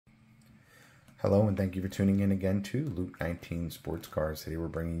Hello and thank you for tuning in again to Loot 19 Sports Cars. Today we're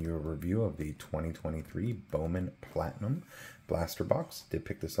bringing you a review of the 2023 Bowman Platinum Blaster Box. Did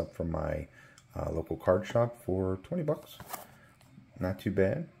pick this up from my local card shop for 20 bucks. Not too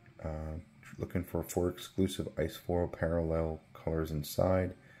bad. Looking for 4 exclusive ice foil parallel colors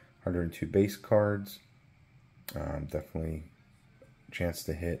inside. 102 base cards. Definitely a chance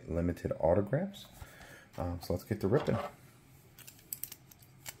to hit limited autographs. So let's get to ripping.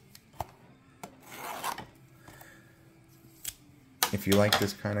 If you like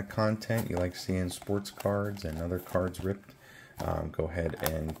this kind of content, you like seeing sports cards and other cards ripped, go ahead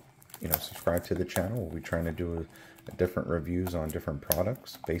and subscribe to the channel. We'll be trying to do different reviews on different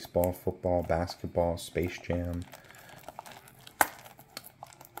products: baseball, football, basketball, Space Jam,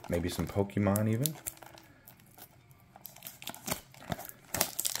 maybe some Pokemon even.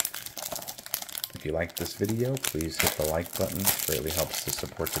 If you like this video, please hit the like button. It greatly helps to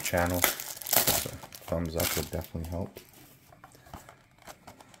support the channel. So a thumbs up would definitely help.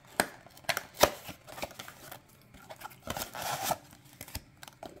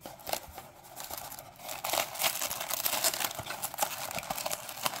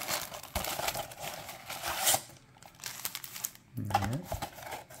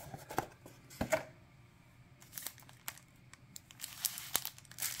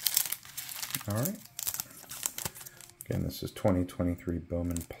 Alright. Again, this is 2023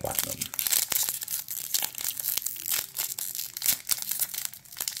 Bowman Platinum.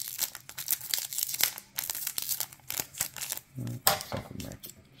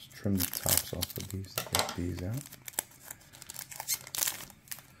 Just trim the tops off of these to get these out.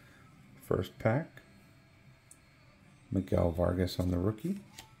 First pack. Miguel Vargas on the rookie.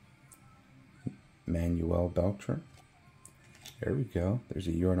 Manuel Beltran. There we go. There's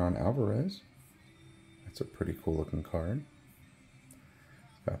a Yordan Alvarez. That's a pretty cool looking card.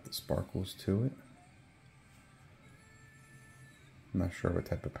 It's got the sparkles to it. I'm not sure what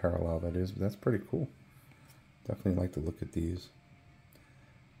type of parallel that is, but that's pretty cool. Definitely like to look at these.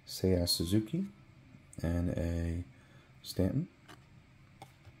 Seiya Suzuki and a Stanton.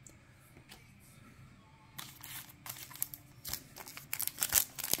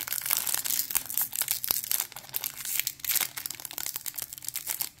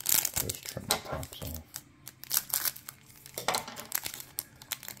 Just trim the tops off.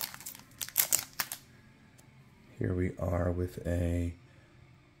 Here we are with a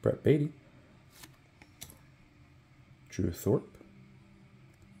Brett Beatty, Drew Thorpe.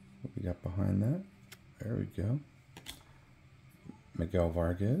 What we got behind that? There we go. Miguel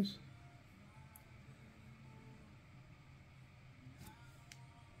Vargas.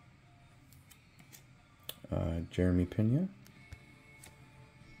 Jeremy Pena.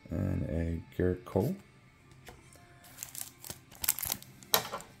 And a Garrett Cole.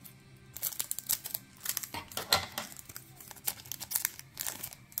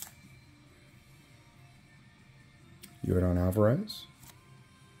 Yordan Alvarez.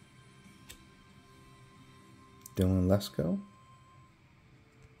 Dylan Lesko.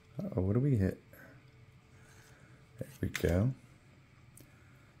 Uh-oh, what do we hit? There we go.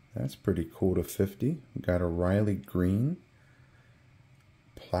 That's pretty cool to 50. We got a Riley Green.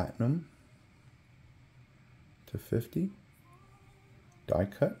 Platinum to 50. Die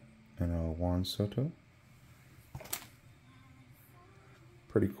cut. And a Juan Soto.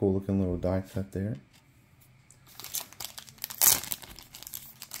 Pretty cool looking little die cut there.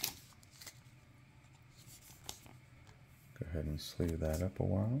 Go ahead and sleeve that up a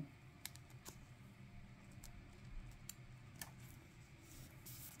while.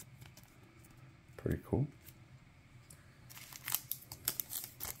 Pretty cool.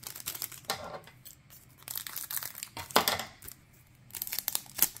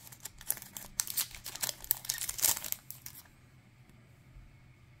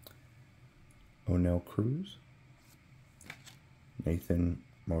 O'Neill Cruz, Nathan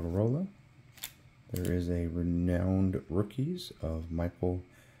Motorola. There is a renowned rookies of Michael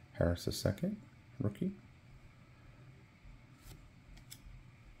Harris II, rookie.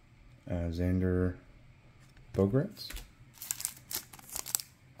 Xander Bogaerts.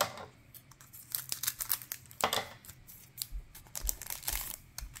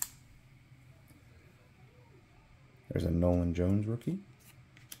 There's a Nolan Jones rookie.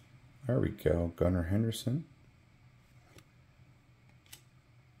 There we go. Gunnar Henderson.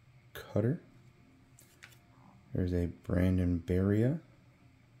 Cutter. There's a Brandon Beria.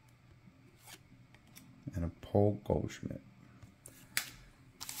 And a Paul Goldschmidt.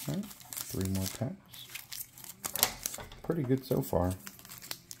 Alright, 3 more packs. Pretty good so far.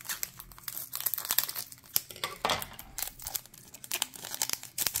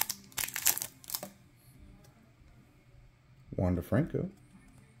 Wander Franco,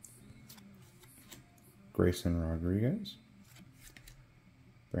 Grayson Rodriguez,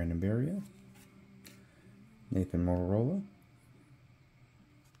 Brandon Berrio, Nathan Motorola,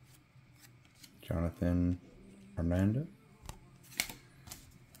 Jonathan Armando,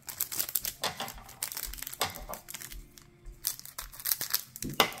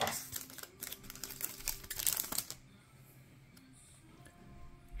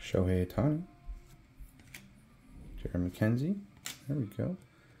 Shohei Ohtani, Jerry McKenzie, there we go.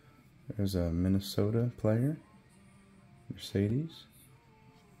 There's a Minnesota player, Mercedes.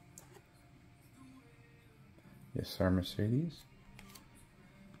 Yes, sir, Mercedes.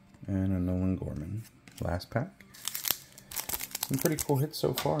 And a Nolan Gorman. Last pack. Some pretty cool hits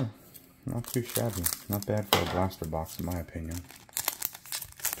so far. Not too shabby. Not bad for a blaster box in my opinion.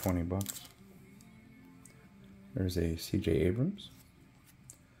 20 bucks. There's a CJ Abrams.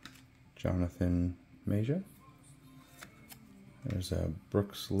 Jonathan Major. There's a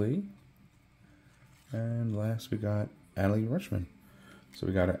Brooks Lee. And last we got Adley Rutschman. So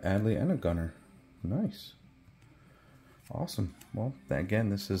we got an Adley and a Gunner. Nice. Awesome. Well, again,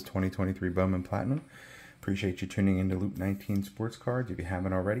 this is 2023 Bowman Platinum. Appreciate you tuning into Loop 19 Sports Cards. If you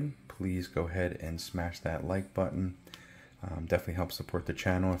haven't already, please go ahead and smash that like button. Definitely helps support the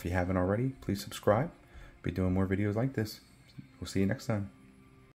channel. If you haven't already, please subscribe. Be doing more videos like this. We'll see you next time.